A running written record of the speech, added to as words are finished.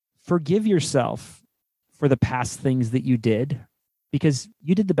forgive yourself for the past things that you did because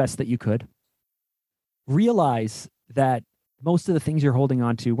you did the best that you could. Realize that most of the things you're holding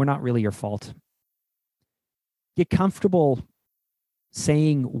on to were not really your fault. Get comfortable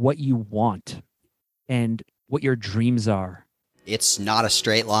saying what you want and what your dreams are. It's not a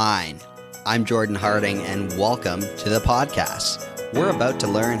straight line. I'm Jordan Harding, and welcome to the podcast. We're about to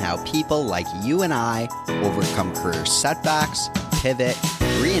learn how people like you and I overcome career setbacks, pivot,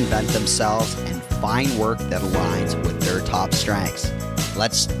 reinvent themselves, and find work that aligns with their top strengths.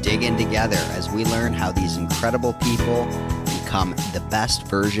 Let's dig in together as we learn how these incredible people become the best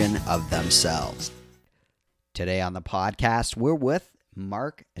version of themselves. Today on the podcast, we're with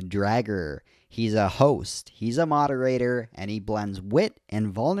Mark Drager. He's a host, he's a moderator, and he blends wit and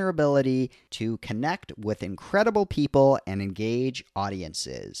vulnerability to connect with incredible people and engage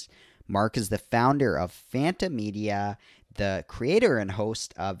audiences. Mark is the founder of Fanta Media, the creator and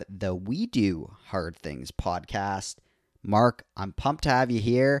host of the We Do Hard Things podcast. Mark, I'm pumped to have you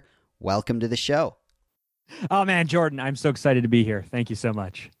here. Welcome to the show. Oh man, Jordan, I'm so excited to be here. Thank you so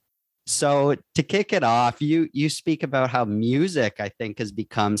much. So to kick it off, you speak about how music, I think, has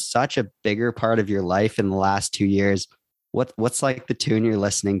become such a bigger part of your life in the last 2 years. What's like the tune you're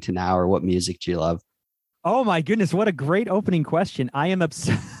listening to now, or what music do you love? Oh my goodness, what a great opening question. I am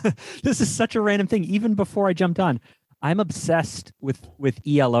obsessed. This is such a random thing. Even before I jumped on, I'm obsessed with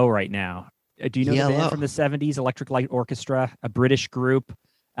ELO right now. Do you know the band from the 70s, Electric Light Orchestra, a British group?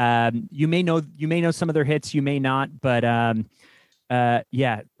 You may know some of their hits, you may not, but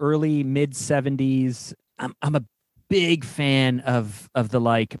early mid 70s. I'm a big fan of the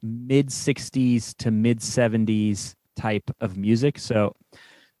like mid 60s to mid 70s type of music. So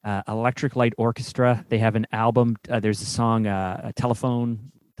Electric Light Orchestra, they have an album. There's a song, a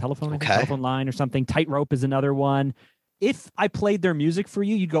telephone line or something. Tightrope is another one. If I played their music for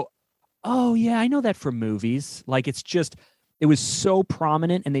you, you'd go, oh yeah, I know that from movies. Like it was so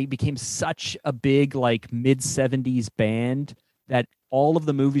prominent, and they became such a big like mid 70s band that all of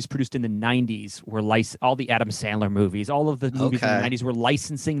the movies produced in the 90s were all the Adam Sandler movies, all of the movies in the 90s were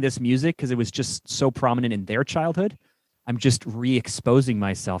licensing this music because it was just so prominent in their childhood. I'm just re-exposing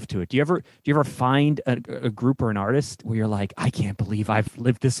myself to it. Do you ever find a group or an artist where you're like, I can't believe I've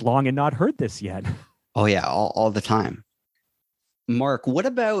lived this long and not heard this yet? Oh yeah, all the time. Mark, what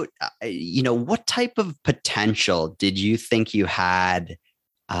about, what type of potential did you think you had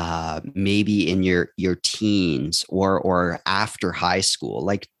maybe in your teens or after high school?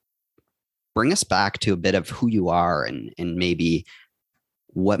 Like, bring us back to a bit of who you are and maybe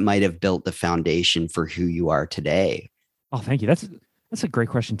what might have built the foundation for who you are today. Oh, thank you. That's a great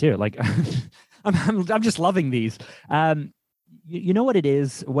question too. Like, I'm just loving these. You know what it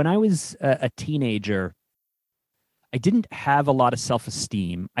is? When I was a teenager, I didn't have a lot of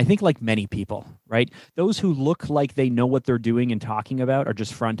self-esteem. I think like many people, right? Those who look like they know what they're doing and talking about are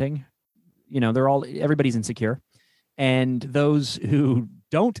just fronting. You know, everybody's insecure. And those who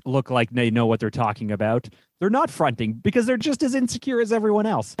don't look like they know what they're talking about, they're not fronting because they're just as insecure as everyone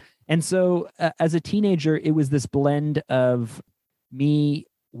else. And so as a teenager, it was this blend of me.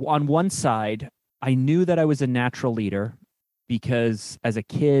 On one side, I knew that I was a natural leader because as a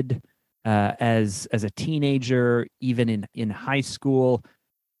kid, as a teenager, even in high school,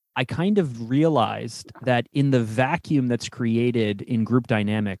 I kind of realized that in the vacuum that's created in group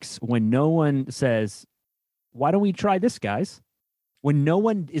dynamics, when no one says, why don't we try this, guys? When no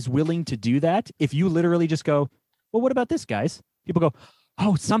one is willing to do that, if you literally just go, well, what about this, guys? People go,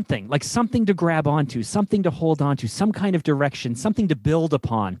 oh, something to grab onto, something to hold onto, some kind of direction, something to build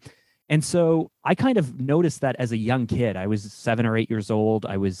upon. And so I kind of noticed that as a young kid. I was 7 or 8 years old.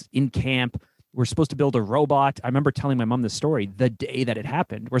 I was in camp. We're supposed to build a robot. I remember telling my mom this story the day that it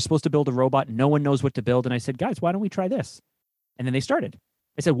happened. We're supposed to build a robot. No one knows what to build. And I said, guys, why don't we try this? And then they started.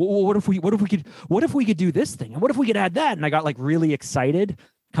 I said, well, what if we could do this thing? And what if we could add that? And I got like really excited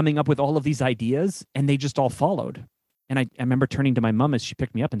coming up with all of these ideas, and they just all followed. And I remember turning to my mom as she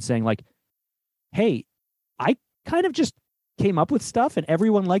picked me up and saying like, hey, I kind of just came up with stuff and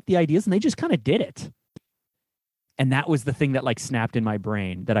everyone liked the ideas and they just kind of did it. And that was the thing that like snapped in my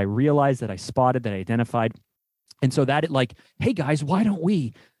brain, that I realized, that I spotted, that I identified. And so that hey guys, why don't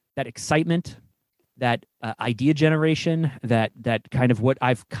we, that excitement, that idea generation, that kind of what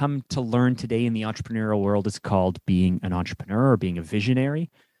I've come to learn today in the entrepreneurial world is called being an entrepreneur or being a visionary.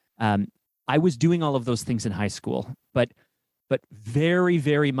 I was doing all of those things in high school, but very,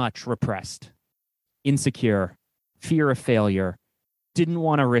 very much repressed, insecure, fear of failure, didn't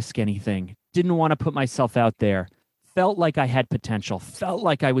want to risk anything, didn't want to put myself out there, felt like I had potential, felt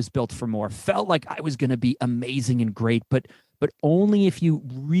like I was built for more, felt like I was going to be amazing and great, but but only if you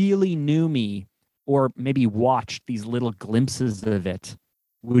really knew me or maybe watched these little glimpses of it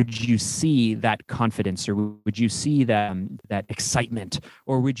would you see that confidence, or would you see that excitement,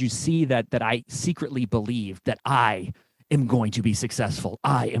 or would you see that I secretly believed that I am going to be successful,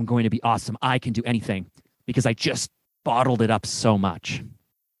 I am going to be awesome, I can do anything, because I just bottled it up so much. Do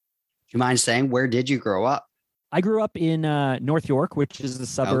you mind saying, where did you grow up? I grew up in North York, which is the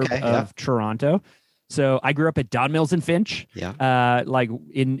suburb of Toronto. So I grew up at Don Mills and Finch, like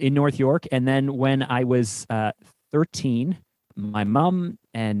in North York. And then when I was 13, my mom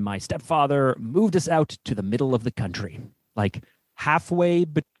and my stepfather moved us out to the middle of the country, like halfway,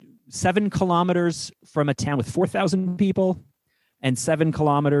 but 7 kilometers from a town with 4,000 people, and 7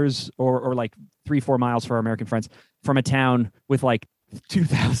 kilometers or like 3-4 miles for our American friends from a town with like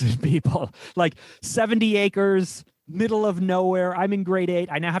 2,000 people, like 70 acres, middle of nowhere. I'm in grade 8.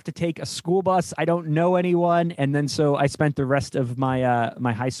 I now have to take a school bus. I don't know anyone. And then so I spent the rest of my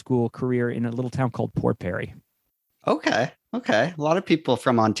my high school career in a little town called Port Perry. Okay. A lot of people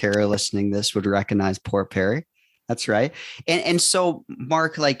from Ontario listening this would recognize Port Perry. That's right. And so,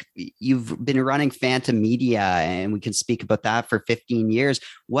 Mark, like, you've been running Phantom Media, and we can speak about that for 15 years.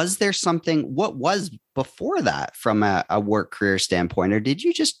 Was there something, what was before that from a work career standpoint, or did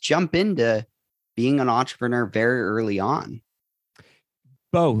you just jump into being an entrepreneur very early on?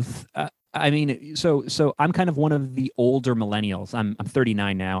 Both. I mean, so I'm kind of one of the older millennials. I'm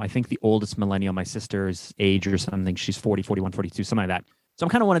 39 now. I think the oldest millennial, my sister's age or something, she's 40, 41, 42, something like that. So I'm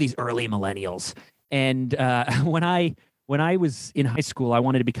kind of one of these early millennials. And when I was in high school, I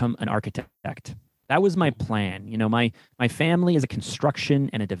wanted to become an architect. That was my plan. You know, my family is a construction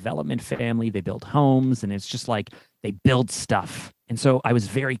and a development family. They build homes, and it's just like they build stuff. And so I was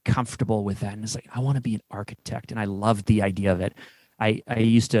very comfortable with that. And it's like, I want to be an architect. And I loved the idea of it. I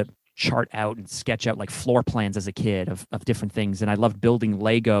used to chart out and sketch out like floor plans as a kid of different things. And I loved building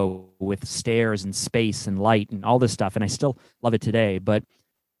Lego with stairs and space and light and all this stuff. And I still love it today. But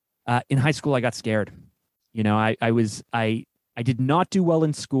in high school, I got scared. You know, I did not do well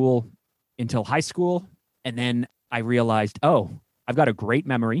in school until high school. And then I realized, oh, I've got a great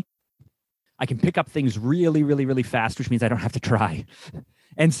memory. I can pick up things really, really, really fast, which means I don't have to try.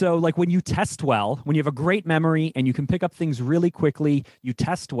 And so, like, when you test well, when you have a great memory and you can pick up things really quickly, you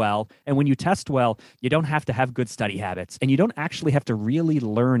test well. And when you test well, you don't have to have good study habits, and you don't actually have to really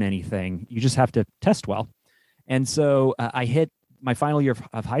learn anything. You just have to test well. And so I hit my final year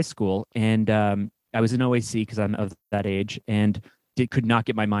of high school, and I was in OAC because I'm of that age, and could not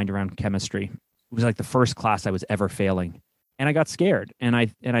get my mind around chemistry. It was like the first class I was ever failing. And I got scared. And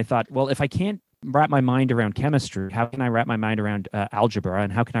I thought, well, if I can't wrap my mind around chemistry, how can I wrap my mind around algebra?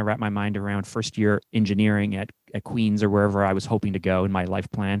 And how can I wrap my mind around first year engineering at Queens or wherever I was hoping to go in my life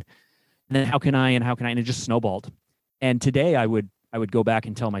plan? And then how can I, and it just snowballed. And today I would go back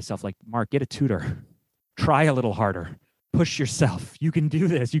and tell myself, like, Mark, get a tutor, try a little harder, push yourself. You can do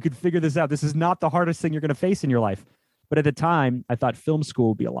this. You can figure this out. This is not the hardest thing you're going to face in your life. But at the time, I thought film school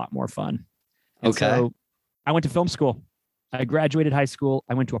would be a lot more fun. And so I went to film school. I graduated high school.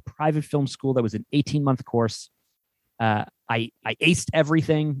 I went to a private film school that was an 18-month course. I aced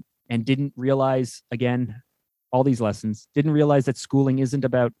everything and didn't realize, again, all these lessons, didn't realize that schooling isn't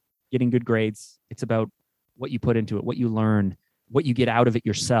about getting good grades. It's about what you put into it, what you learn, what you get out of it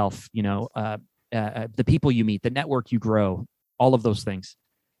yourself, you know, the people you meet, the network you grow, all of those things.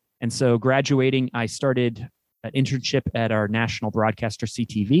 And so graduating, I started an internship at our national broadcaster,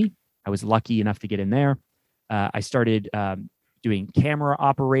 CTV. I was lucky enough to get in there. I started doing camera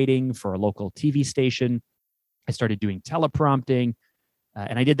operating for a local TV station. I started doing teleprompting.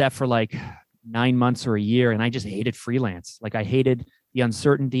 And I did that for like 9 months or a year. And I just hated freelance. Like, I hated the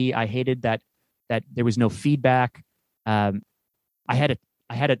uncertainty. I hated that there was no feedback. I had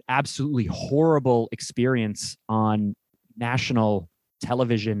an absolutely horrible experience on national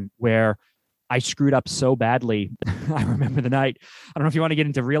television where I screwed up so badly. I remember the night. I don't know if you want to get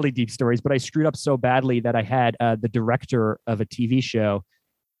into really deep stories, but I screwed up so badly that I had the director of a TV show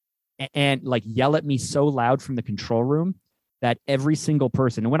and like yell at me so loud from the control room that every single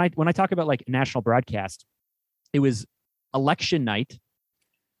person, and when I talk about like national broadcast, it was election night.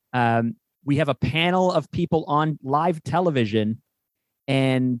 We have a panel of people on live television,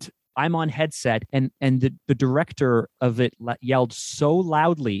 and I'm on headset, and the director of it yelled so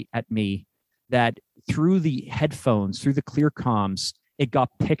loudly at me that through the headphones, through the clear comms, it got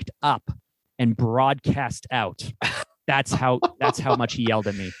picked up and broadcast out. That's how much he yelled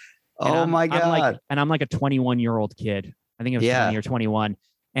at me. And my God. I'm like a 21-year-old kid. I think it was 20 or 21.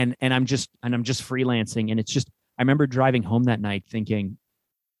 And I'm just freelancing. And it's just, I remember driving home that night thinking,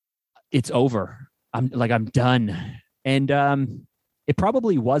 it's over. I'm done. And it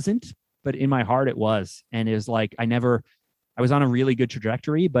probably wasn't, but in my heart it was. And it was like I was on a really good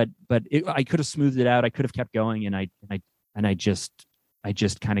trajectory, but I could have smoothed it out. I could have kept going, and I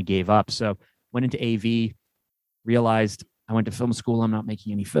just kind of gave up. So went into AV, realized I went to film school. I'm not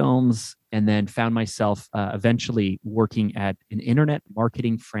making any films, and then found myself eventually working at an internet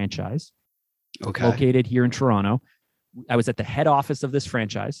marketing franchise located here in Toronto. I was at the head office of this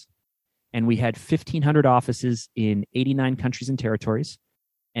franchise, and we had 1,500 offices in 89 countries and territories.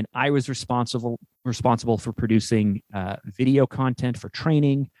 And I was responsible for producing video content for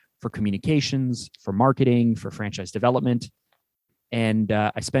training, for communications, for marketing, for franchise development. And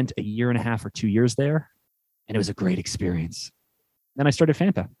I spent a year and a half or 2 years there, and it was a great experience. Then I started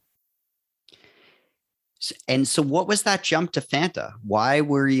Fanta. And so what was that jump to Fanta? Why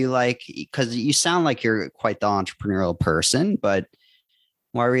were you like, because you sound like you're quite the entrepreneurial person, but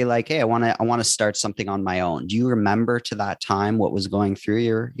why were you like, hey, I want to start something on my own? Do you remember to that time what was going through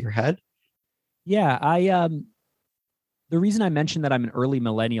your head? Yeah, the reason I mentioned that I'm an early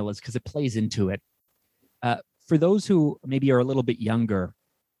millennial is because it plays into it. For those who maybe are a little bit younger,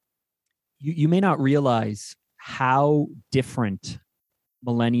 you may not realize how different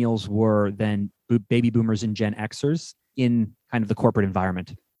millennials were than baby boomers and Gen Xers in kind of the corporate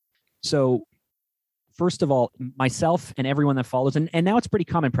environment. So first of all, myself and everyone that follows, and now it's pretty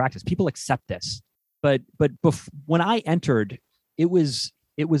common practice. People accept this, but when I entered, it was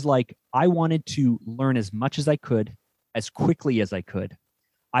like I wanted to learn as much as I could, as quickly as I could.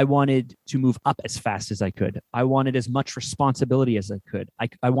 I wanted to move up as fast as I could. I wanted as much responsibility as I could.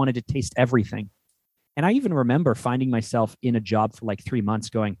 I wanted to taste everything. And I even remember finding myself in a job for like 3 months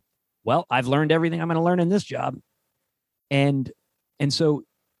going, well, I've learned everything I'm going to learn in this job. And so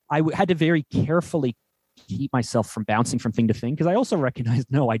I had to very carefully keep myself from bouncing from thing to thing, because I also recognized,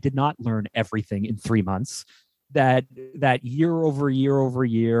 no, I did not learn everything in 3 months. That year over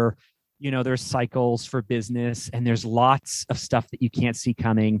year, there's cycles for business, and there's lots of stuff that you can't see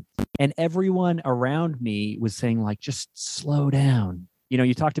coming. And everyone around me was saying, like, just slow down.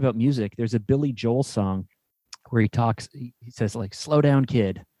 You talked about music. There's a Billy Joel song where he says, like, slow down,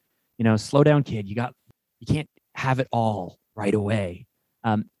 kid. Slow down, kid. You can't have it all right away.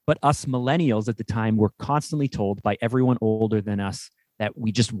 But us millennials at the time were constantly told by everyone older than us that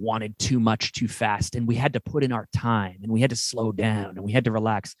we just wanted too much too fast, and we had to put in our time, and we had to slow down, and we had to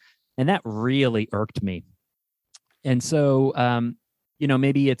relax. And that really irked me. And so,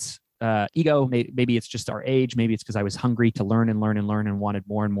 maybe it's ego, maybe it's just our age, maybe it's because I was hungry to learn and learn and learn and wanted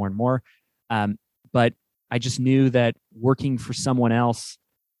more and more and more. But I just knew that working for someone else,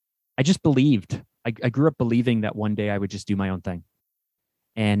 I just believed. I grew up believing that one day I would just do my own thing.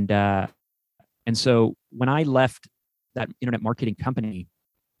 And so when I left that internet marketing company,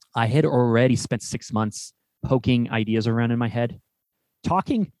 I had already spent 6 months poking ideas around in my head,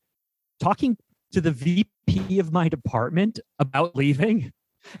 talking to the VP of my department about leaving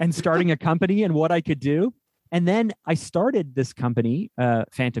and starting a company and what I could do. And then I started this company,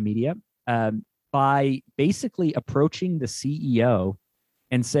 Fanta Media, by basically approaching the CEO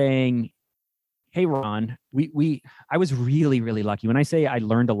and saying, hey, Ron, I was really, really lucky. When I say I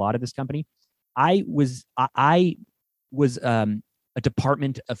learned a lot of this company, I was a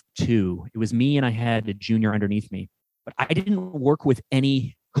department of 2. It was me, and I had a junior underneath me, but I didn't work with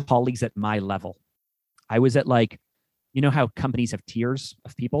any colleagues at my level. I was at, like, how companies have tiers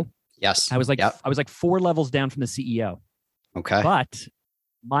of people? Yes. I was like 4 levels down from the CEO. Okay. But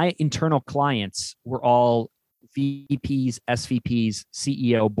my internal clients were all VPs, SVPs,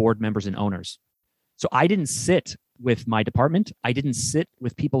 CEO, board members, and owners. So I didn't sit with my department. I didn't sit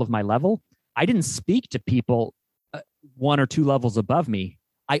with people of my level. I didn't speak to people 1 or 2 levels above me.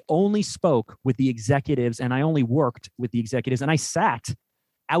 I only spoke with the executives, and I only worked with the executives, and I sat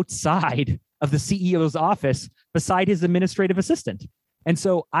outside of the CEO's office beside his administrative assistant. And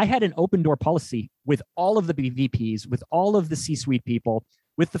so I had an open door policy with all of the VPs, with all of the C-suite people,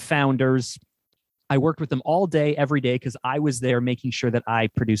 with the founders. I worked with them all day, every day, because I was there making sure that I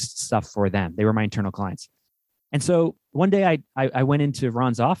produced stuff for them. They were my internal clients. And so one day I went into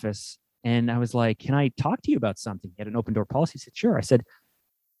Ron's office, and I was like, can I talk to you about something? He had an open door policy. He said, sure. I said,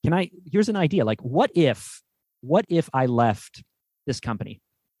 here's an idea. Like, what if I left this company?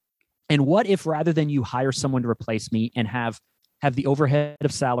 And what if, rather than you hire someone to replace me and have the overhead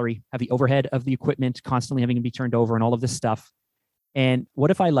of salary, have the overhead of the equipment constantly having to be turned over and all of this stuff, and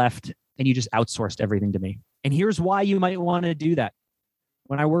what if I left and you just outsourced everything to me? And here's why you might want to do that.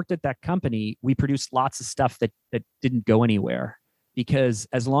 When I worked at that company, we produced lots of stuff that didn't go anywhere, because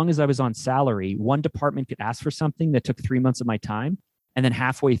as long as I was on salary, one department could ask for something that took 3 months of my time, and then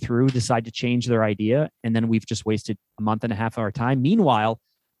halfway through decide to change their idea, and then we've just wasted a month and a half of our time. Meanwhile,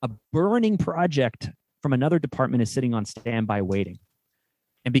 a burning project from another department is sitting on standby waiting.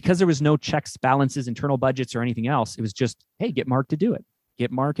 And because there was no checks, balances, internal budgets, or anything else, it was just, hey, get Mark to do it. Get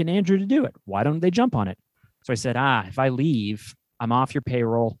Mark and Andrew to do it. Why don't they jump on it? So I said, if I leave, I'm off your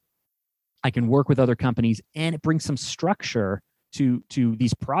payroll. I can work with other companies, and it brings some structure to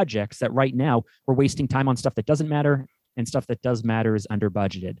these projects that right now we're wasting time on stuff that doesn't matter, and stuff that does matter is under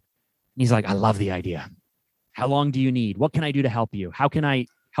budgeted. And he's like, I love the idea. How long do you need? What can I do to help you? How can I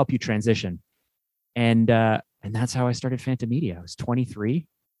help you transition? And that's how I started Phantom Media. I was 23.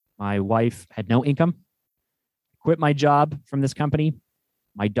 My wife had no income. Quit my job from this company.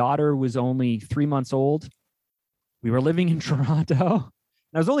 My daughter was only 3 months old. We were living in Toronto.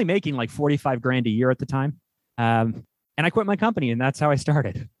 And I was only making like 45 grand a year at the time. And I quit my company, and that's how I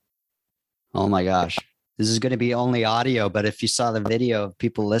started. Oh my gosh. This is going to be only audio, but if you saw the video of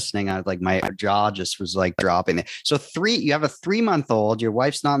people listening, I was like, my jaw just was like dropping there. So you have a 3-month-old, your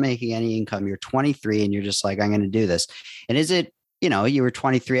wife's not making any income. You're 23 and you're just like, I'm going to do this. And is it, you were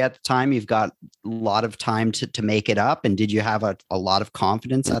 23 at the time, you've got a lot of time to make it up. And did you have a lot of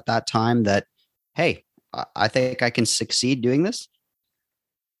confidence at that time that, hey, I think I can succeed doing this?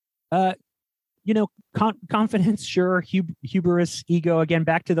 Confidence, sure. Hubris, ego, again,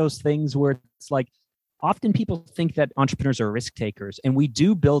 back to those things where it's like, often people think that entrepreneurs are risk takers, and we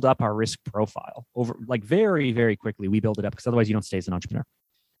do build up our risk profile over like very, very quickly. We build it up because otherwise you don't stay as an entrepreneur.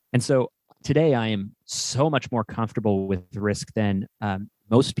 And so today I am so much more comfortable with risk than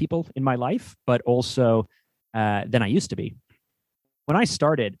most people in my life, but also than I used to be. When I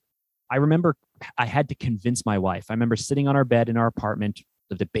started, I remember I had to convince my wife. I remember sitting on our bed in our apartment,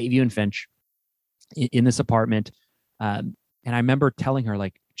 lived at Bayview and Finch in this apartment. And I remember telling her,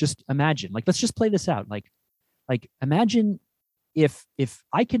 like, just imagine, like, let's just play this out. Like imagine if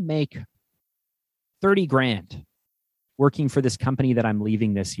I could make 30 grand working for this company that I'm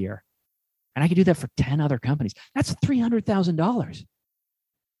leaving this year, and I could do that for 10 other companies. That's $300,000.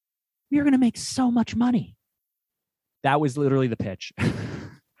 You're going to make so much money. That was literally the pitch.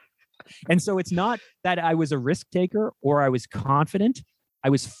 And so it's not that I was a risk taker or I was confident. I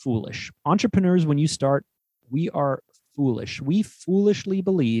was foolish. Entrepreneurs, when you start, we are foolish. We foolishly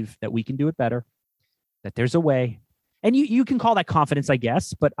believe that we can do it better, that there's a way. And you can call that confidence, I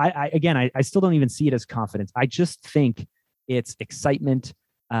guess. But I still don't even see it as confidence. I just think it's excitement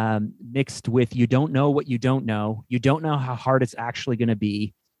mixed with you don't know what you don't know. You don't know how hard it's actually going to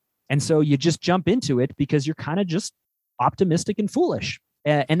be. And so you just jump into it because you're kind of just optimistic and foolish.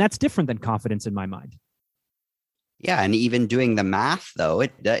 And that's different than confidence in my mind. Yeah. And even doing the math, though,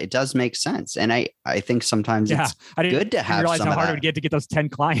 it does make sense. And I think sometimes it's good to have some of that. I didn't realize how hard it would get those 10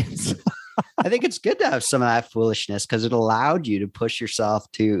 clients. I think it's good to have some of that foolishness because it allowed you to push yourself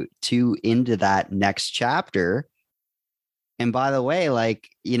to into that next chapter. And by the way,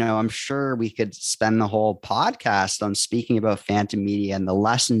 I'm sure we could spend the whole podcast on speaking about Phantom Media and the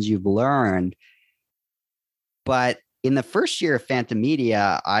lessons you've learned. But in the first year of Phantom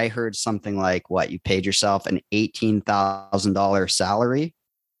Media, I heard something like, you paid yourself an $18,000 salary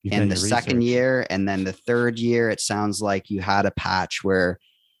in the second year. And then the third year, it sounds like you had a patch where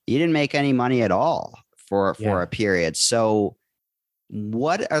you didn't make any money at all for a period. So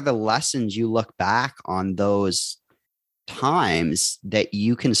what are the lessons you look back on those times that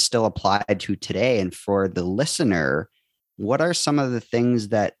you can still apply to today? And for the listener, what are some of the things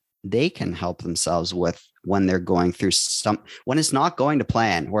that they can help themselves with when they're going through when it's not going to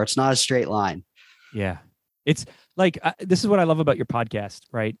plan or it's not a straight line? Yeah. It's like, this is what I love about your podcast,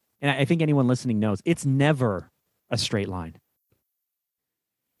 right? And I think anyone listening knows it's never a straight line.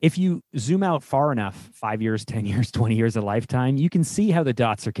 If you zoom out far enough, 5 years, 10 years, 20 years, a lifetime, you can see how the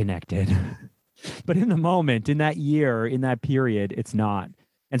dots are connected. But in the moment, in that year, in that period, it's not.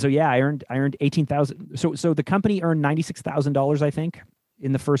 And so, I earned $18,000. So the company earned $96,000, I think,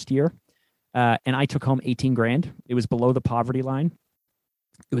 in the first year. And I took home 18 grand. It was below the poverty line.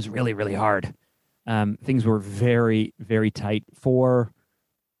 It was really, really hard. Things were very, very tight for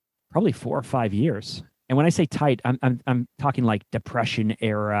probably 4 or 5 years. And when I say tight, I'm talking like Depression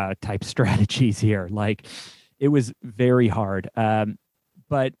era type strategies here. Like, it was very hard.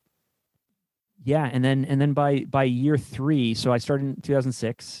 But yeah, and then by year 3, so I started in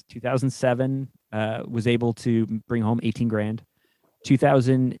 2006, 2007, was able to bring home 18 grand.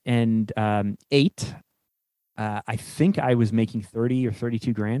 2008, I think I was making 30 or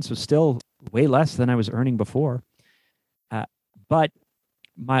 32 grand, so still way less than I was earning before. But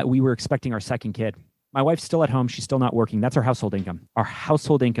we were expecting our second kid. My wife's still at home. She's still not working. That's our household income. Our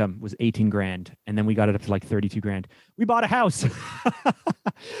household income was 18 grand. And then we got it up to like 32 grand. We bought a house.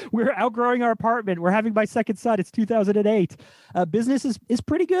 We're outgrowing our apartment. We're having my second son. It's 2008. Business is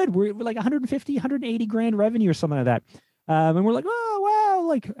pretty good. We're like 150, 180 grand revenue or something like that. And we're like, oh, wow.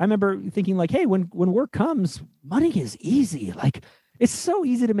 Like, I remember thinking like, hey, when work comes, money is easy. Like, it's so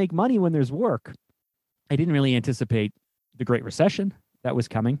easy to make money when there's work. I didn't really anticipate the Great Recession that was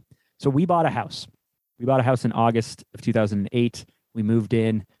coming. So we bought a house. We bought a house in August of 2008. We moved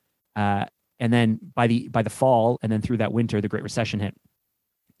in. And then by the fall and then through that winter, the Great Recession hit.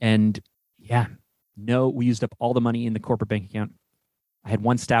 And yeah, we used up all the money in the corporate bank account. I had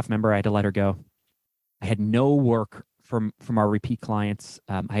one staff member. I had to let her go. I had no work from our repeat clients.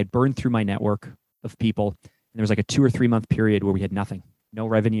 I had burned through my network of people. And there was like a 2 or 3 month period where we had nothing, no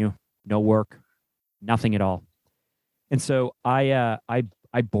revenue, no work, nothing at all. And so I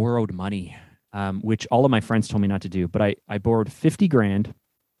borrowed money, which all of my friends told me not to do, but I borrowed 50 grand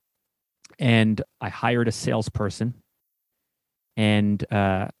and I hired a salesperson and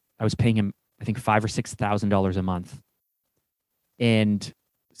I was paying him, I think $5,000 or $6,000 a month. And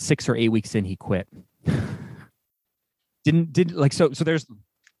 6 or 8 weeks in, he quit. Didn't like, so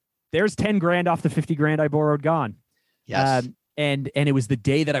there's 10 grand off the 50 grand I borrowed gone. Yes. And it was the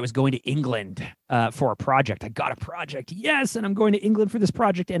day that I was going to England for a project. I got a project. Yes. And I'm going to England for this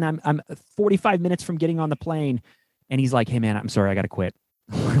project. And I'm 45 minutes from getting on the plane. And he's like, hey man, I'm sorry, I got to quit.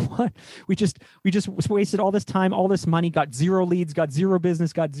 What? We just wasted all this time, all this money, got 0 leads, got 0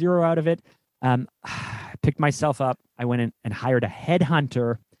 business, got 0 out of it. I picked myself up. I went in and hired a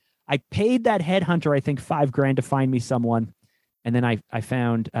headhunter. I paid that headhunter, I think $5 grand to find me someone. And then I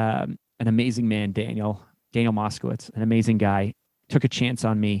found an amazing man, Daniel Moskowitz, an amazing guy, took a chance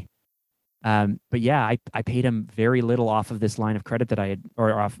on me. But yeah, I paid him very little off of this line of credit that I had,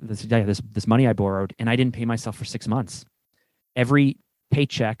 or off this money I borrowed, and I didn't pay myself for 6 months. Every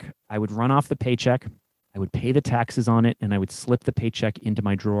paycheck, I would run off the paycheck, I would pay the taxes on it, and I would slip the paycheck into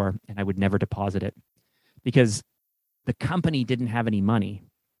my drawer, and I would never deposit it because the company didn't have any money.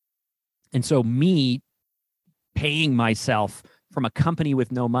 And so me paying myself from a company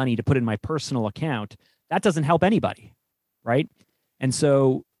with no money to put in my personal account, that doesn't help anybody, right? And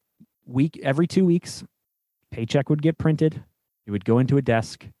so every 2 weeks, paycheck would get printed, it would go into a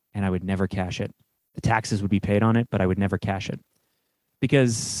desk, and I would never cash it. The taxes would be paid on it, but I would never cash it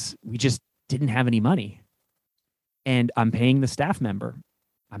because we just didn't have any money. And I'm paying the staff member,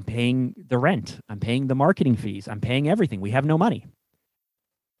 I'm paying the rent, I'm paying the marketing fees, I'm paying everything. We have no money.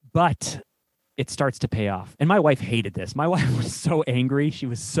 But it starts to pay off. And my wife hated this. My wife was so angry. She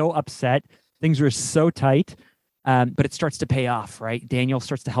was so upset. Things were so tight. But it starts to pay off, right? Daniel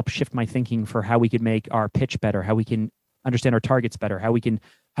starts to help shift my thinking for how we could make our pitch better, how we can understand our targets better, how we can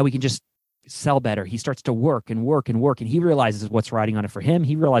just sell better. He starts to work and work and work, and he realizes what's riding on it for him.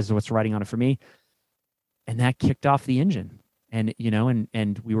 He realizes what's riding on it for me. And that kicked off the engine. And,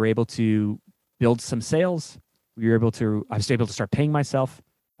 and we were able to build some sales. I was able to start paying myself.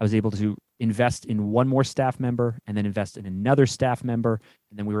 I was able to invest in one more staff member and then invest in another staff member.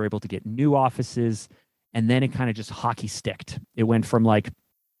 And then we were able to get new offices. And then it kind of just hockey sticked. It went from like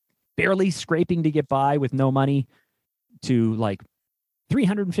barely scraping to get by with no money to like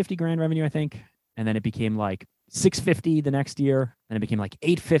 350 grand revenue, I think. And then it became like 650 the next year. Then it became like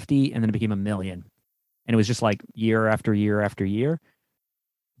 850. And then it became $1 million. And it was just like year after year after year.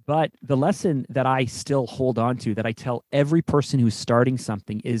 But the lesson that I still hold on to, that I tell every person who's starting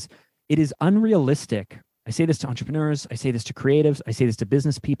something, is it is unrealistic. I say this to entrepreneurs, I say this to creatives, I say this to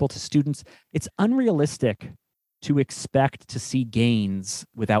business people, to students. It's unrealistic to expect to see gains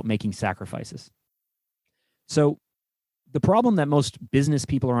without making sacrifices. So the problem that most business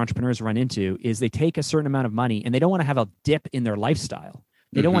people or entrepreneurs run into is they take a certain amount of money and they don't want to have a dip in their lifestyle.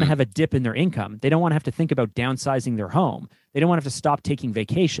 They don't want to have a dip in their income. They don't want to have to think about downsizing their home. They don't want to have to stop taking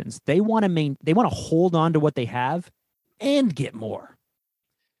vacations. They want to hold on to what they have and get more.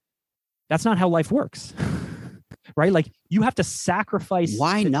 That's not how life works. Right? Like, you have to sacrifice.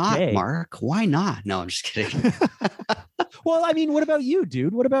 Why not, Mark? Why not? No, I'm just kidding. Well, I mean, what about you,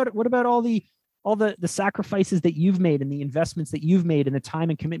 dude? What about all the sacrifices that you've made and the investments that you've made and the time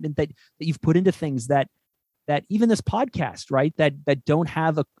and commitment that you've put into things that even this podcast, right? That don't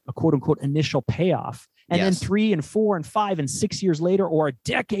have a quote unquote initial payoff. And Yes. then 3 and 4 and 5 and 6 years later, or a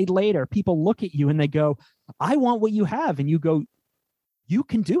decade later, people look at you and they go, I want what you have. And you go, you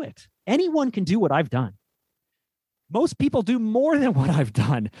can do it. Anyone can do what I've done. Most people do more than what I've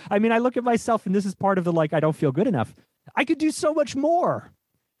done. I mean, I look at myself, and this is part of the, like, I don't feel good enough. I could do so much more.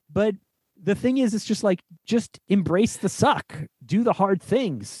 But the thing is, it's just like, just embrace the suck, do the hard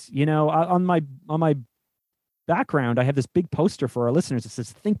things. On my background, I have this big poster for our listeners. It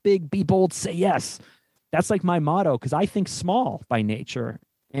says, think big, be bold, say yes. That's like my motto, because I think small by nature,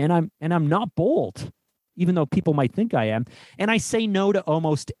 and I'm not bold, even though people might think I am. And I say no to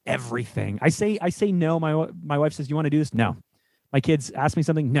almost everything. I say no. My wife says, you want to do this? No. My kids ask me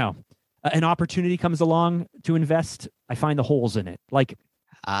something? No. An opportunity comes along to invest, I find the holes in it. Like,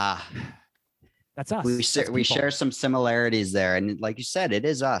 that's us. We share some similarities there. And like you said, it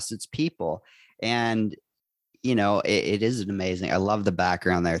is us, it's people. And, it is amazing. I love the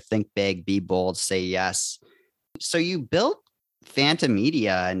background there. Think big, be bold, say yes. So you built Fanta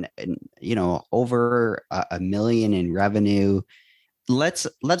Media and over $1 million in revenue. Let's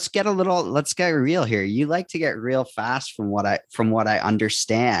get real here. You like to get real fast from what I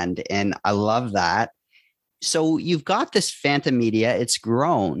understand. And I love that. So you've got this Fanta Media, it's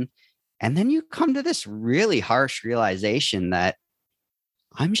grown. And then you come to this really harsh realization that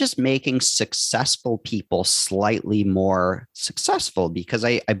I'm just making successful people slightly more successful, because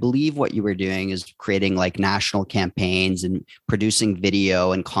I believe what you were doing is creating like national campaigns and producing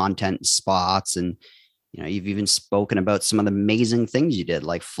video and content spots. And, you've even spoken about some of the amazing things you did,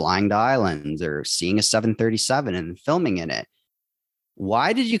 like flying to islands or seeing a 737 and filming in it.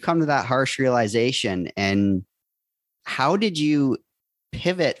 Why did you come to that harsh realization? And how did you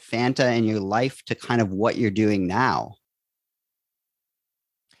pivot Fanta in your life to kind of what you're doing now?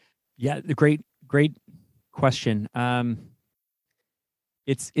 Yeah, great question.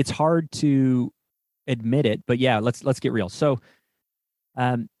 It's hard to admit it, but yeah, let's get real. So,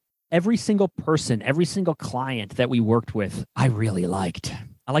 every single person, every single client that we worked with, I really liked.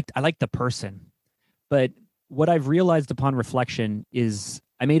 I liked the person, but what I've realized upon reflection is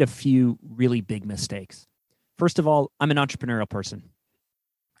I made a few really big mistakes. First of all, I'm an entrepreneurial person.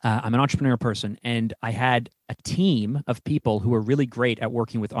 And I had a team of people who were really great at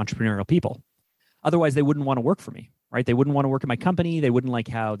working with entrepreneurial people. Otherwise, they wouldn't want to work for me, right? They wouldn't want to work at my company. They wouldn't like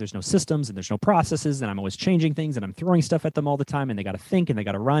how there's no systems and there's no processes, and I'm always changing things and I'm throwing stuff at them all the time, and they got to think and they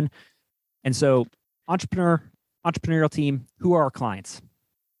got to run. And so, entrepreneurial team, who are our clients,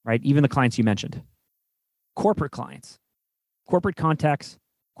 right? Even the clients you mentioned. Corporate clients, corporate contacts,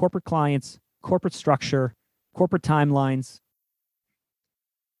 corporate clients, corporate structure, corporate timelines.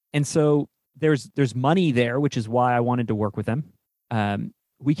 And so there's money there, which is why I wanted to work with them.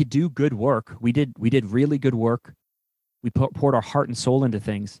 We could do good work. We did really good work. We poured our heart and soul into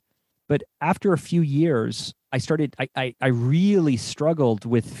things. But after a few years, I really struggled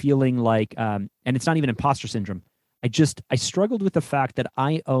with feeling like, and it's not even imposter syndrome. I struggled with the fact that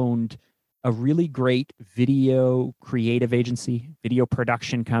I owned a really great video creative agency, video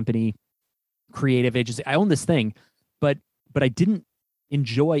production company, creative agency. I owned this thing, but I didn't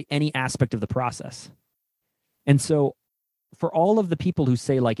enjoy any aspect of the process. And so for all of the people who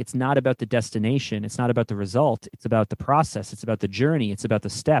say like, it's not about the destination, it's not about the result, it's about the process, it's about the journey, it's about the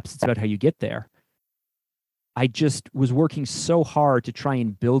steps, it's about how you get there. I just was working so hard to try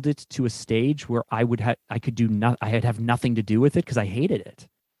and build it to a stage where I'd have nothing to do with it because I hated it.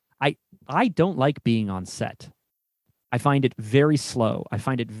 I don't like being on set. I find it very slow. I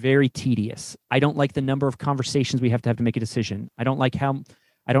find it very tedious. I don't like the number of conversations we have to make a decision. I don't like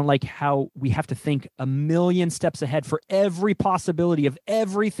how we have to think a million steps ahead for every possibility of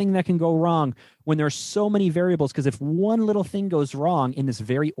everything that can go wrong when there are so many variables. Because if one little thing goes wrong in this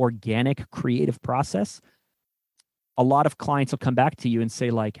very organic, creative process, a lot of clients will come back to you and say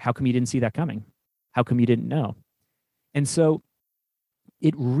like, how come you didn't see that coming? How come you didn't know? And so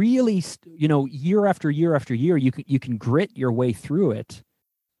it really, year after year after year, you can grit your way through it.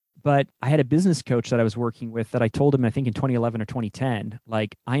 But I had a business coach that I was working with that I told him, I think in 2011 or 2010,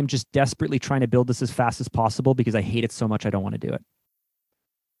 like, I am just desperately trying to build this as fast as possible because I hate it so much I don't want to do it.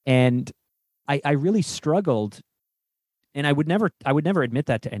 And I really struggled, and I would never admit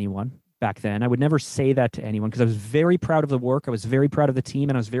that to anyone back then. I would never say that to anyone because I was very proud of the work. I was very proud of the team,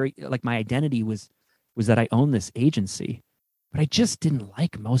 and I was very, like, my identity was that I owned this agency. But I just didn't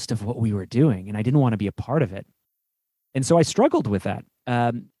like most of what we were doing, and I didn't want to be a part of it. And so I struggled with that.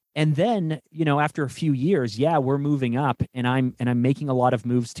 And then, after a few years, we're moving up, and I'm making a lot of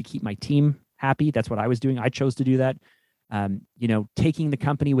moves to keep my team happy. That's what I was doing. I chose to do that. Taking the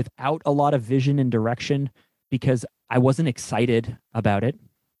company without a lot of vision and direction because I wasn't excited about it.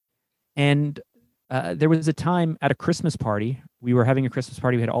 And there was a time at a Christmas party. We were having a Christmas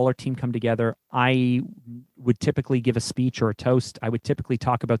party. We had all our team come together. I would typically give a speech or a toast. I would typically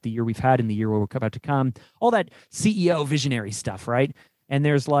talk about the year we've had and the year we're about to come, all that CEO visionary stuff, right? And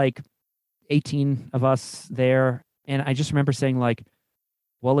there's like 18 of us there. And I just remember saying like,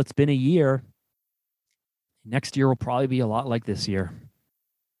 Well, it's been a year. Next year will probably be a lot like this year.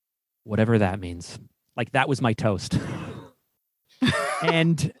 Whatever that means. Like, that was my toast.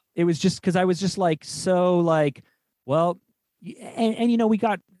 And it was just because I was just like, so like, well, and you know, we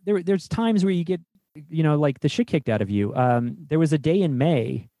got there's times where you get, you know, like the shit kicked out of you. There was a day in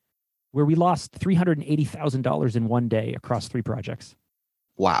May where we lost $380,000 in one day across 3 projects.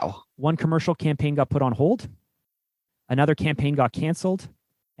 Wow. One commercial campaign got put on hold. Another campaign got canceled.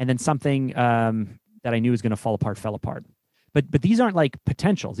 And then something that I knew was going to fall apart fell apart. But these aren't like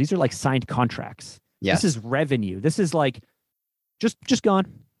potentials. These are like signed contracts. Yes. This is revenue. This is like just gone.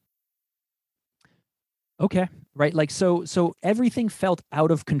 Okay. Right. Like, so everything felt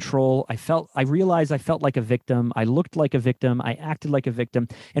out of control. I realized I felt like a victim. I looked like a victim. I acted like a victim.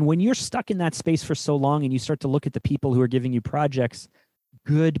 And when you're stuck in that space for so long and you start to look at the people who are giving you projects,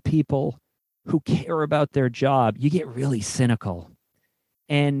 good people who care about their job, you get really cynical.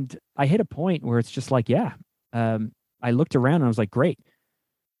 And I hit a point where it's just like, yeah, I looked around and I was like, great.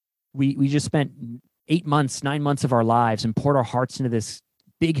 We just spent 8 months, 9 months of our lives and poured our hearts into this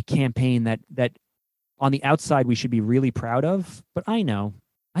big campaign that on the outside we should be really proud of. But I know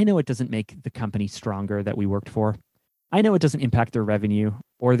it doesn't make the company stronger that we worked for. I know it doesn't impact their revenue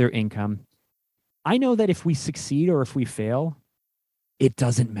or their income. I know that if we succeed or if we fail, it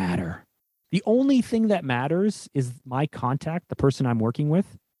doesn't matter. The only thing that matters is my contact, the person I'm working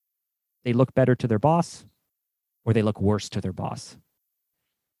with. They look better to their boss or they look worse to their boss.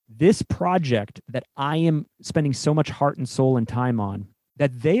 This project that I am spending so much heart and soul and time on,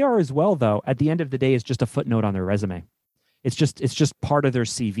 that they are as well, though, at the end of the day, is just a footnote on their resume. It's just part of their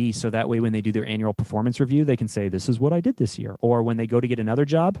CV. So that way, when they do their annual performance review, they can say, this is what I did this year. Or when they go to get another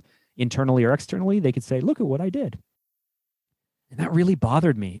job, internally or externally, they could say, look at what I did. And that really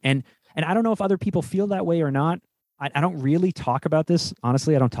bothered me. And I don't know if other people feel that way or not. I don't really talk about this.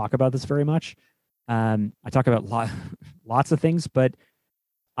 Honestly, I don't talk about this very much. I talk about lots of things, but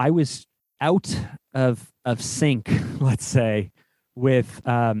I was out of sync, let's say, with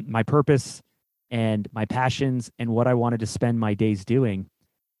my purpose and my passions and what I wanted to spend my days doing.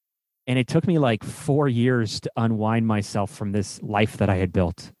 And it took me like 4 years to unwind myself from this life that I had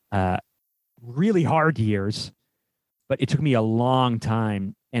built. Really hard years, but it took me a long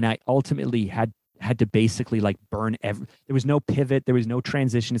time. And I ultimately had to basically like burn there was no pivot. There was no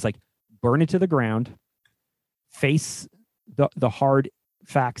transition. It's like burn it to the ground, face the hard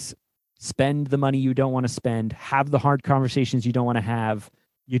facts, spend the money you don't want to spend, have the hard conversations you don't want to have.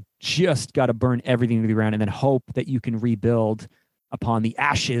 You just got to burn everything to the ground and then hope that you can rebuild upon the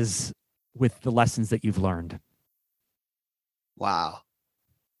ashes with the lessons that you've learned. Wow.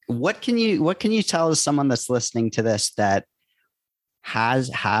 What can you tell someone that's listening to this that has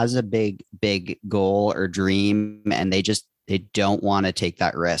a big goal or dream and they don't want to take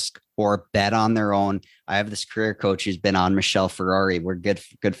that risk or bet on their own? I have this career coach who's been on, Michelle Ferrari. We're good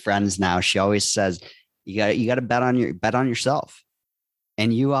friends now. She always says, you got to bet on yourself.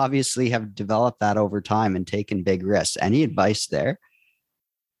 And you obviously have developed that over time and taken big risks. Any advice there?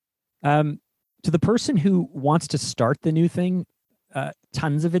 To the person who wants to start the new thing,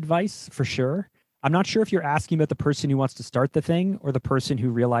 tons of advice for sure. I'm not sure if you're asking about the person who wants to start the thing or the person who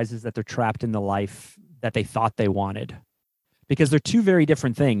realizes that they're trapped in the life that they thought they wanted, because they're two very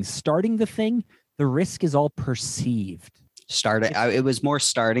different things. Starting the thing, the risk is all perceived. It was more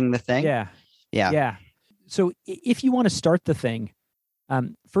starting the thing. Yeah. So if you want to start the thing,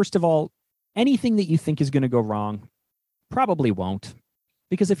 first of all, anything that you think is going to go wrong probably won't,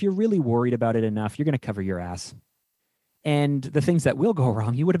 because if you're really worried about it enough, you're going to cover your ass. And the things that will go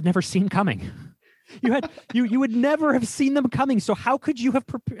wrong, you would have never seen coming. You would never have seen them coming. So how could you have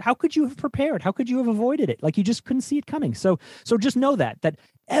prepared? How could you have avoided it? Like, you just couldn't see it coming. So just know that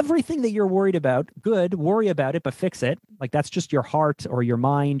everything that you're worried about, worry about it, but fix it. Like, that's just your heart or your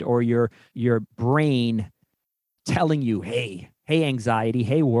mind or your brain telling you, hey, anxiety,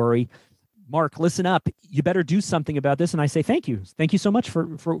 hey, worry, Mark, listen up. You better do something about this. And I say, thank you so much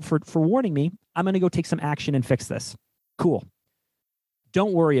for warning me. I'm going to go take some action and fix this. Cool.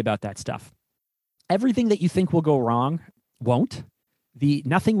 Don't worry about that stuff. Everything that you think will go wrong won't.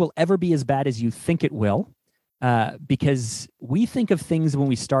 Nothing will ever be as bad as you think it will, because we think of things when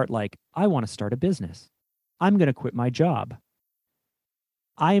we start like, I want to start a business. I'm going to quit my job.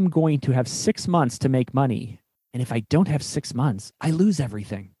 I am going to have 6 months to make money. And if I don't have 6 months, I lose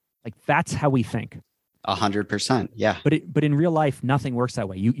everything. Like, that's how we think. 100%. Yeah. But in real life, nothing works that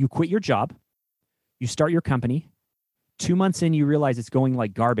way. You quit your job, you start your company. 2 months in, you realize it's going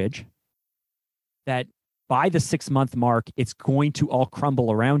like garbage, that by the 6 month mark, it's going to all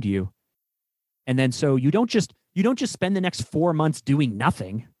crumble around you. And then so you don't just You don't just spend the next 4 months doing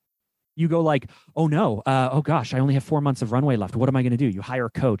nothing. You go like, oh no, oh gosh, I only have 4 months of runway left. What am I going to do? You hire a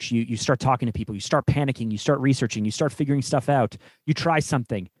coach. You start talking to people. You start panicking. You start researching. You start figuring stuff out. You try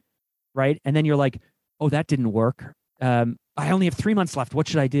something, right? And then you're like, oh, that didn't work. I only have 3 months left. What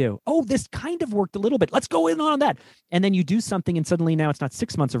should I do? Oh, this kind of worked a little bit. Let's go in on that. And then you do something, and suddenly now it's not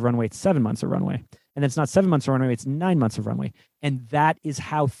 6 months of runway, it's 7 months of runway. And then it's not 7 months of runway, it's 9 months of runway. And that is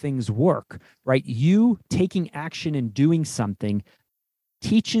how things work, right? You taking action and doing something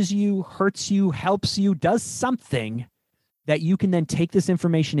teaches you, hurts you, helps you, does something that you can then take this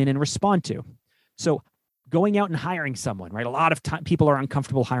information in and respond to. So going out and hiring someone, right? A lot of time people are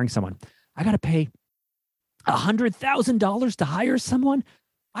uncomfortable hiring someone. I got to pay $100,000 to hire someone.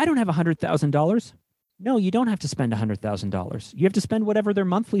 I don't have $100,000. No, you don't have to spend $100,000. You have to spend whatever their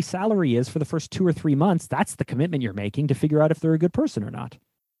monthly salary is for the first 2 or 3 months. That's the commitment you're making to figure out if they're a good person or not.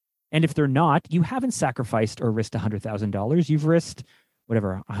 And if they're not, you haven't sacrificed or risked $100,000. You've risked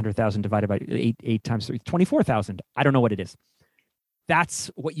whatever, 100,000 divided by 8 times 3, 24,000. I don't know what it is. That's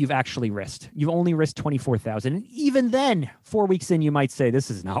what you've actually risked. You've only risked 24,000. And even then, 4 weeks in, you might say, this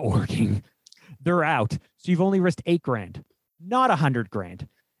is not working. They're out. So you've only risked $8,000, not $100,000.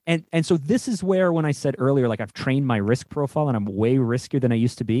 And so this is where, when I said earlier, like I've trained my risk profile and I'm way riskier than I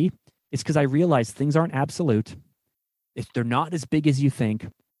used to be, it's because I realized things aren't absolute. If they're not as big as you think,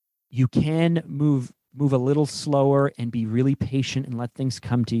 you can move a little slower and be really patient and let things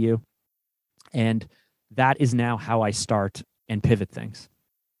come to you. And that is now how I start and pivot things.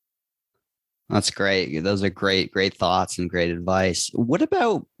 That's great. Those are great thoughts and great advice. What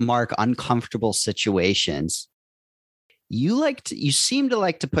about, Mark, uncomfortable situations? You seem to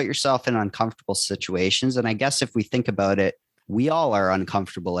like to put yourself in uncomfortable situations. And I guess if we think about it, we all are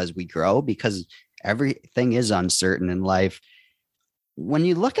uncomfortable as we grow because everything is uncertain in life. When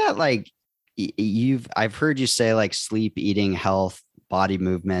you look at I've heard you say like sleep, eating, health, body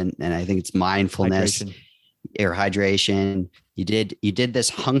movement, and I think it's mindfulness or hydration. You did this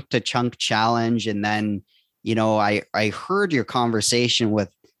hunk to chunk challenge. And then, I heard your conversation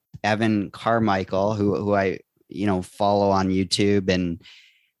with Evan Carmichael, who I, follow on YouTube, and,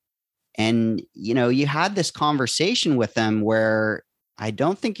 you had this conversation with them where I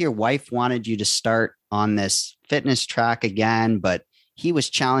don't think your wife wanted you to start on this fitness track again, but he was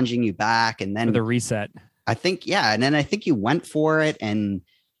challenging you back. And then for the reset, I think, yeah. And then I think you went for it. And,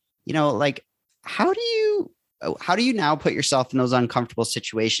 how do you now put yourself in those uncomfortable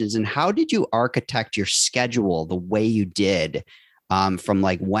situations? And how did you architect your schedule the way you did, from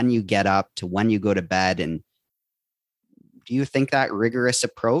like when you get up to when you go to bed? And do you think that rigorous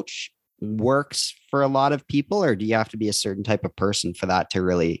approach works for a lot of people, or do you have to be a certain type of person for that to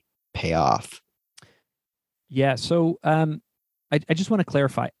really pay off? Yeah. So, I just want to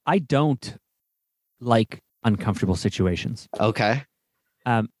clarify. I don't like uncomfortable situations. Okay.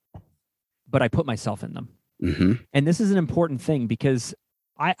 But I put myself in them. Mm-hmm. And this is an important thing because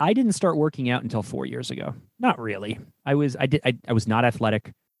I didn't start working out until 4 years ago. Not really. I was not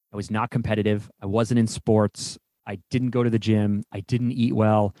athletic. I was not competitive. I wasn't in sports. I didn't go to the gym. I didn't eat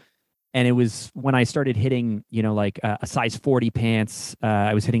well. And it was when I started hitting, a size 40 pants.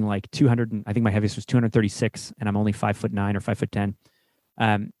 I was hitting like 200. I think my heaviest was 236, and I'm only 5'9" or 5'10".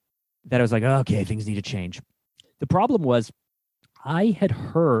 That I was like, okay, things need to change. The problem was, I had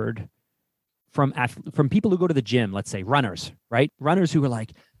heard from people who go to the gym, let's say runners, right? Runners who were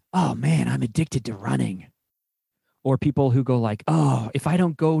like, oh man, I'm addicted to running. Or people who go like, oh, if I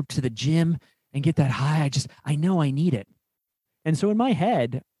don't go to the gym and get that high, I know I need it. And so in my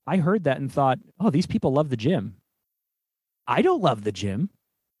head, I heard that and thought, oh, these people love the gym. I don't love the gym.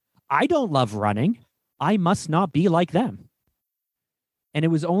 I don't love running. I must not be like them. And it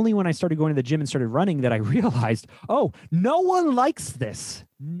was only when I started going to the gym and started running that I realized, oh, no one likes this.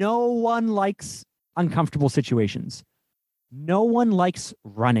 No one likes uncomfortable situations. No one likes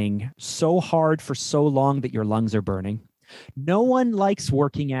running so hard for so long that your lungs are burning. No one likes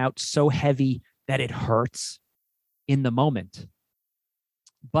working out so heavy that it hurts in the moment.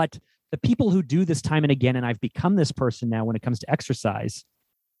 But the people who do this time and again, and I've become this person now when it comes to exercise,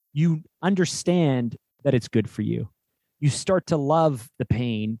 you understand that it's good for you. You start to love the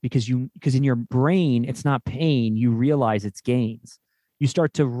pain because in your brain, it's not pain. You realize it's gains. You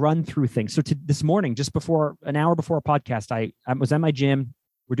start to run through things. So this morning, just an hour before our podcast, I was at my gym.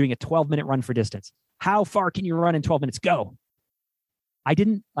 We're doing a 12-minute run for distance. How far can you run in 12 minutes? Go. I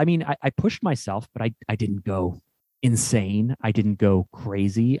pushed myself, but I didn't go insane. I didn't go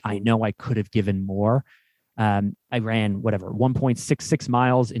crazy. I know I could have given more. I ran 1.66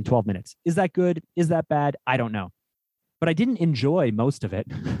 miles in 12 minutes. Is that good? Is that bad? I don't know. But I didn't enjoy most of it.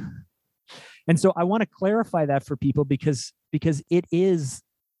 And so I want to clarify that for people because it is,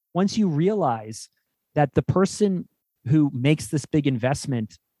 once you realize that the person who makes this big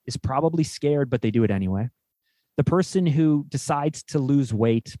investment is probably scared, but they do it anyway. The person who decides to lose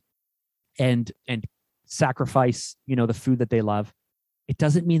weight and sacrifice, the food that they love, it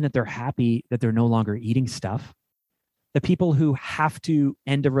doesn't mean that they're happy that they're no longer eating stuff. The people who have to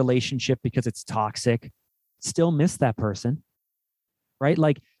end a relationship because it's toxic still miss that person, right?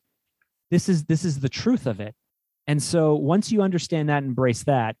 Like this is the truth of it. And so once you understand that and embrace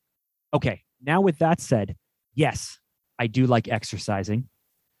that, okay, now with that said, yes, I do like exercising,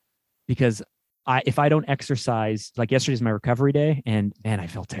 because if I don't exercise, like yesterday's my recovery day, and man, I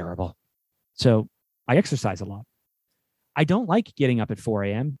felt terrible. So I exercise a lot. I don't like getting up at 4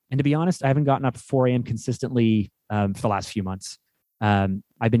 a.m. And to be honest, I haven't gotten up at 4 a.m. consistently for the last few months. I've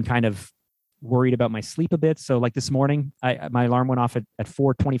been kind of worried about my sleep a bit. So like this morning, my alarm went off at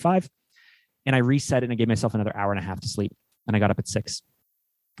 4:25, and I reset it and I gave myself another hour and a half to sleep. And I got up at 6.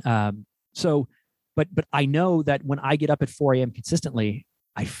 But I know that when I get up at 4 a.m. consistently,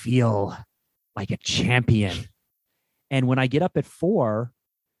 I feel like a champion. And when I get up at 4,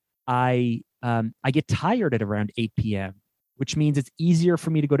 I get tired at around 8 p.m., which means it's easier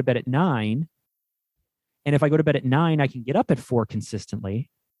for me to go to bed at 9. And if I go to bed at 9, I can get up at 4 consistently.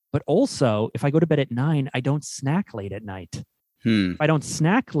 But also, if I go to bed at 9, I don't snack late at night. If I don't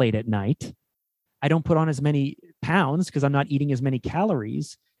snack late at night, I don't put on as many pounds because I'm not eating as many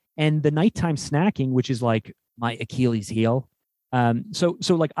calories. And the nighttime snacking, which is like my Achilles heel. So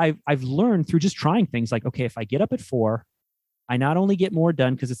like I've learned through just trying things like, okay, if I get up at 4, I not only get more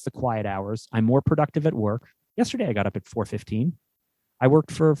done because it's the quiet hours, I'm more productive at work. Yesterday, I got up at 4:15. I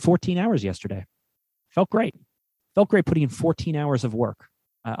worked for 14 hours yesterday. Felt great. Felt great putting in 14 hours of work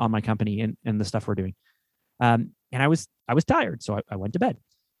on my company and the stuff we're doing. And I was tired, so I went to bed.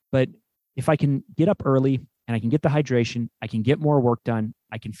 But if I can get up early and I can get the hydration, I can get more work done,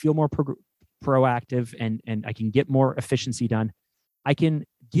 I can feel more proactive, and I can get more efficiency done. I can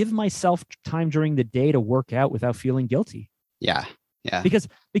give myself time during the day to work out without feeling guilty. Yeah. Yeah.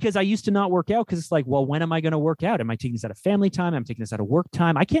 Because I used to not work out because it's like, well, when am I going to work out? Am I taking this out of family time? I'm taking this out of work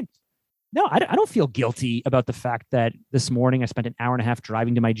time. I don't feel guilty about the fact that this morning I spent an hour and a half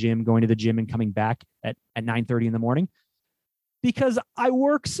driving to my gym, going to the gym and coming back at 9:30 in the morning, because I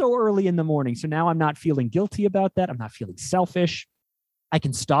work so early in the morning. So now I'm not feeling guilty about that. I'm not feeling selfish. I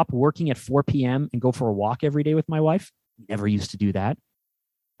can stop working at 4 p.m. and go for a walk every day with my wife. Never used to do that.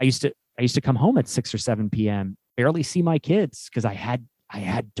 I used to come home at 6 or 7 p.m., barely see my kids because I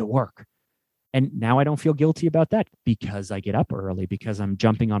had to work. And now I don't feel guilty about that because I get up early, because I'm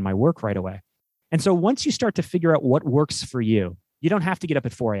jumping on my work right away. And so once you start to figure out what works for you, you don't have to get up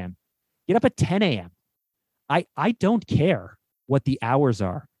at 4 a.m. Get up at 10 a.m. I don't care what the hours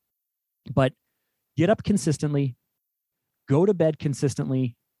are, but get up consistently, go to bed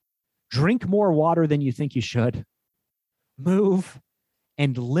consistently, drink more water than you think you should, move,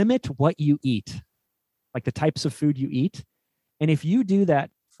 and limit what you eat, like the types of food you eat. And if you do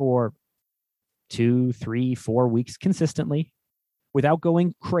that for 2, 3, 4 weeks consistently without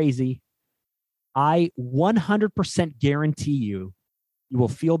going crazy, I 100% guarantee you will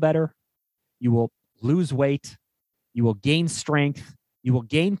feel better. You will lose weight. You will gain strength. You will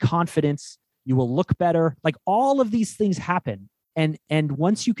gain confidence. You will look better. Like all of these things happen. And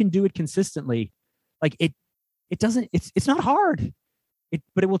once you can do it consistently, like it's not hard,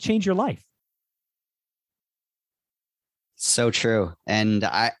 but it will change your life. So true. And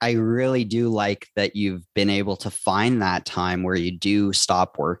I really do like that you've been able to find that time where you do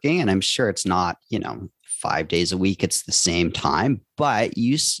stop working. And I'm sure it's not, 5 days a week, it's the same time, but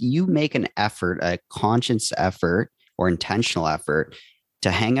you make an effort, a conscious effort or intentional effort to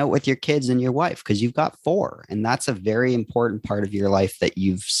hang out with your kids and your wife, because you've got 4. And that's a very important part of your life that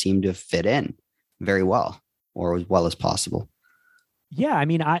you've seemed to fit in very well, or as well as possible. Yeah. I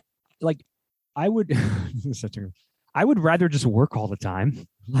mean, I would, I would rather just work all the time.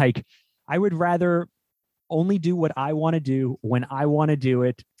 Like I would rather only do what I want to do when I want to do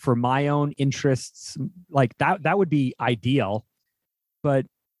it for my own interests. Like that would be ideal, but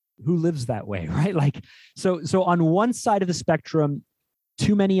who lives that way, right? Like, so on one side of the spectrum,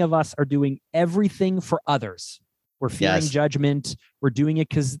 too many of us are doing everything for others. We're fearing judgment. We're doing it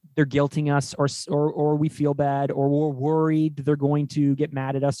because they're guilting us, or we feel bad, or we're worried they're going to get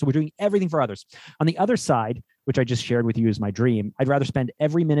mad at us. So we're doing everything for others. On the other side, which I just shared with you as my dream, I'd rather spend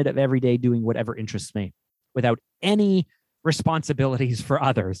every minute of every day doing whatever interests me without any responsibilities for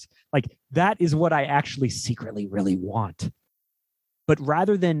others. Like that is what I actually secretly really want. But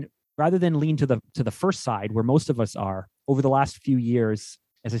rather than lean to the first side where most of us are, over the last few years,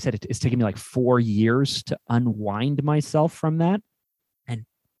 as I said, it's taken me like 4 years to unwind myself from that and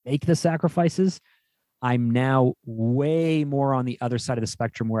make the sacrifices. I'm now way more on the other side of the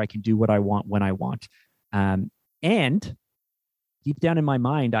spectrum where I can do what I want when I want. And deep down in my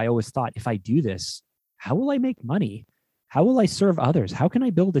mind, I always thought, if I do this, how will I make money? How will I serve others? How can I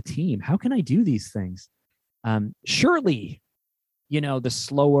build a team? How can I do these things? Surely, the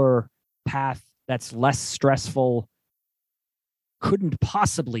slower path that's less stressful couldn't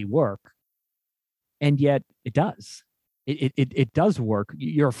possibly work. And yet it does. It does work.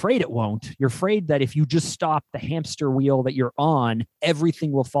 You're afraid it won't. You're afraid that if you just stop the hamster wheel that you're on,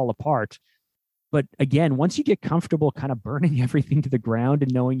 everything will fall apart. But again, once you get comfortable kind of burning everything to the ground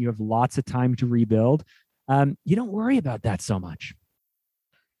and knowing you have lots of time to rebuild, you don't worry about that so much.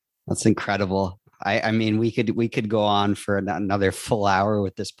 That's incredible. I mean, we could go on for another full hour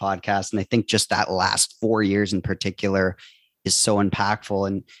with this podcast. And I think just that last 4 years in particular is so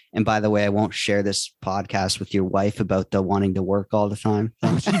impactful. And by the way, I won't share this podcast with your wife about the wanting to work all the time.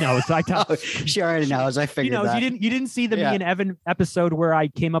 Oh, she knows. She already knows. I figured that. You didn't see the me and Evan episode where I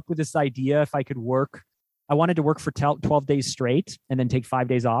came up with this idea if I could work. I wanted to work for 12 days straight and then take 5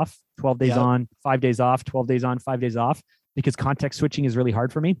 days off, 12 days on, 5 days off, 12 days on, 5 days off, because context switching is really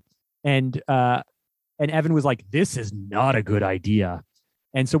hard for me. And Evan was like, this is not a good idea.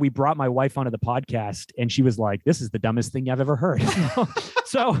 And so we brought my wife onto the podcast and she was like, this is the dumbest thing I've ever heard.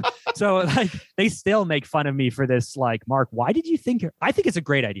 so like they still make fun of me for this. Like, Mark, why did you think? I think it's a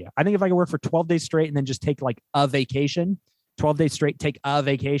great idea. I think if I could work for 12 days straight and then just take like a vacation, 12 days straight, take a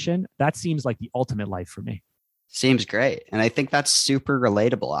vacation, that seems like the ultimate life for me. Seems great. And I think that's super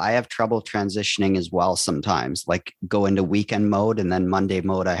relatable. I have trouble transitioning as well sometimes, like go into weekend mode and then Monday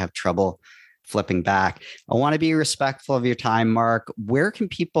mode, I have trouble flipping back. I want to be respectful of your time, Mark. Where can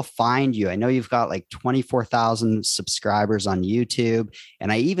people find you? I know you've got like 24,000 subscribers on YouTube.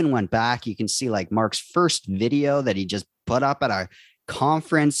 And I even went back, you can see like Mark's first video that he just put up at a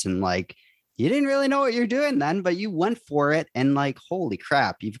conference, and like, you didn't really know what you're doing then, but you went for it. And like, holy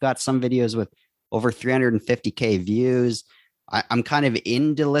crap, you've got some videos with over 350K views. I'm kind of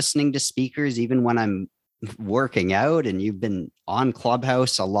into listening to speakers, even when I'm working out, and you've been on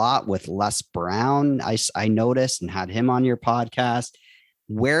Clubhouse a lot with Les Brown. I noticed and had him on your podcast.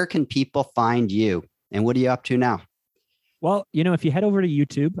 Where can people find you and what are you up to now? Well, if you head over to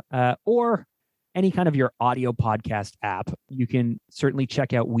YouTube or any kind of your audio podcast app, you can certainly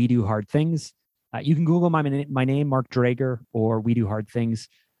check out We Do Hard Things. You can Google my name, Mark Drager, or We Do Hard Things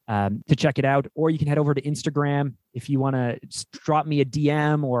to check it out. Or you can head over to Instagram if you want to drop me a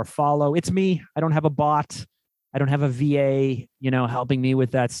DM or a follow. It's me. I don't have a bot. I don't have a VA, helping me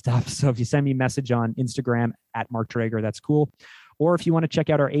with that stuff. So if you send me a message on Instagram at Mark Drager, that's cool. Or if you want to check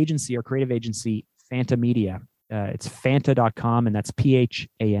out our agency, our creative agency, Phanta Media, it's phanta.com, and that's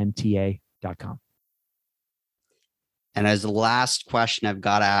phanta.com. And as the last question I've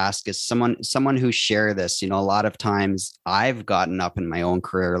got to ask is someone who share this, a lot of times I've gotten up in my own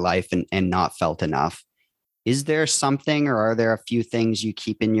career life and not felt enough. Is there something, or are there a few things you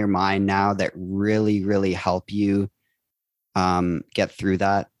keep in your mind now that really, really help you get through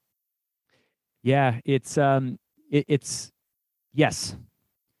that? Yeah, it's yes.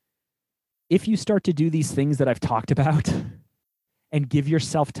 If you start to do these things that I've talked about and give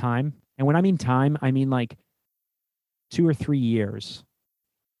yourself time, and when I mean time, I mean like 2 or 3 years,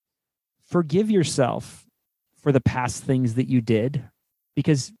 forgive yourself for the past things that you did,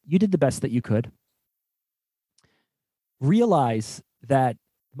 because you did the best that you could. Realize that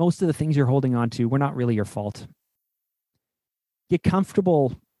most of the things you're holding on to were not really your fault. Get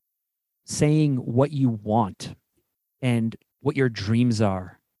comfortable saying what you want and what your dreams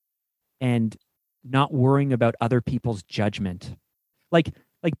are, and not worrying about other people's judgment. Like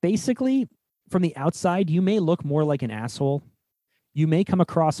basically, from the outside, you may look more like an asshole. You may come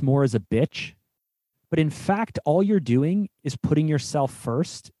across more as a bitch, but in fact, all you're doing is putting yourself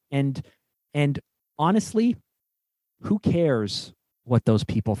first. And honestly, who cares what those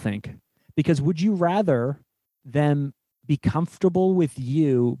people think? Because would you rather them be comfortable with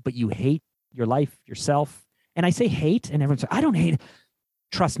you, but you hate your life, yourself? And I say hate, and everyone's like, I don't hate.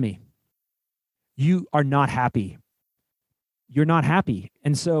 Trust me, you are not happy. You're not happy.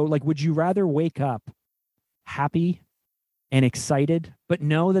 And so, like, would you rather wake up happy and excited, but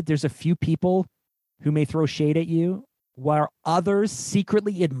know that there's a few people who may throw shade at you while others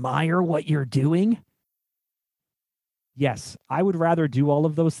secretly admire what you're doing? Yes, I would rather do all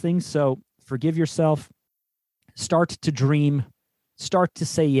of those things. So forgive yourself, start to dream, start to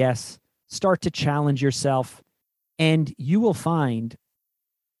say yes, start to challenge yourself, and you will find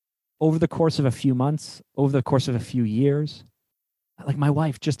over the course of a few months, over the course of a few years, Like my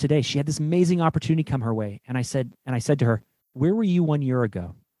wife just today, she had this amazing opportunity come her way. And I said to her, where were you 1 year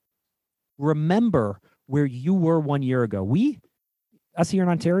ago? Remember where you were 1 year ago. Us here in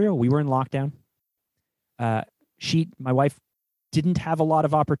Ontario, we were in lockdown. My wife didn't have a lot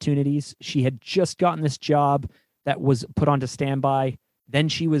of opportunities. She had just gotten this job that was put onto standby. Then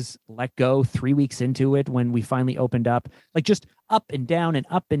she was let go 3 weeks into it when we finally opened up, like just up and down and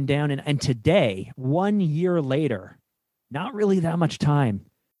up and down. And today, 1 year later, not really that much time,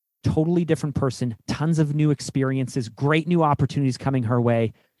 totally different person, tons of new experiences, great new opportunities coming her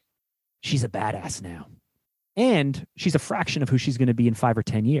way. She's a badass now. And she's a fraction of who she's going to be in 5 or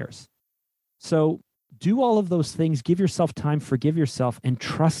 10 years. So do all of those things, give yourself time, forgive yourself, and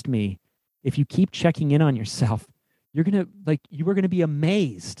trust me, if you keep checking in on yourself, you are going to be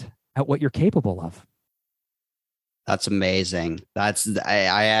amazed at what you're capable of. That's amazing. I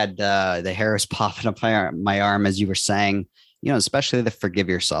had the hairs popping up my arm as you were saying, especially the forgive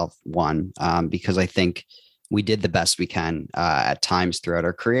yourself one, because I think we did the best we can at times throughout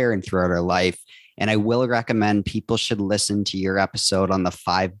our career and throughout our life. And I will recommend people should listen to your episode on the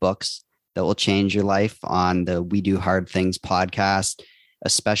 5 books that will change your life on the We Do Hard Things podcast,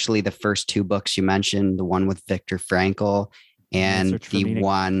 especially the first 2 books you mentioned, the one with Viktor Frankl and the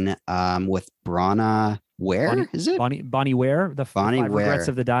one with Bronnie Ware, is it? Bronnie Ware, the 5 Regrets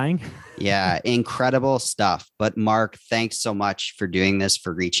of the Dying. Yeah, incredible stuff. But Mark, thanks so much for doing this,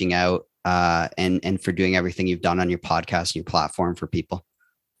 for reaching out and for doing everything you've done on your podcast and your platform for people.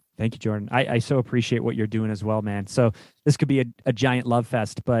 Thank you, Jordan. I so appreciate what you're doing as well, man. So this could be a giant love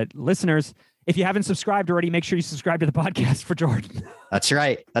fest. But listeners, if you haven't subscribed already, make sure you subscribe to the podcast for Jordan. That's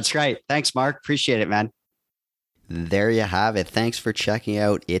right. Thanks, Mark. Appreciate it, man. There you have it. Thanks for checking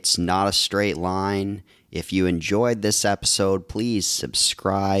out It's Not a Straight Line. If you enjoyed this episode, please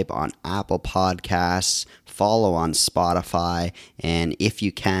subscribe on Apple Podcasts, follow on Spotify, and if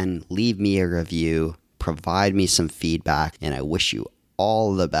you can, leave me a review, provide me some feedback, and I wish you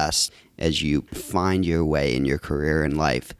all the best as you find your way in your career and life.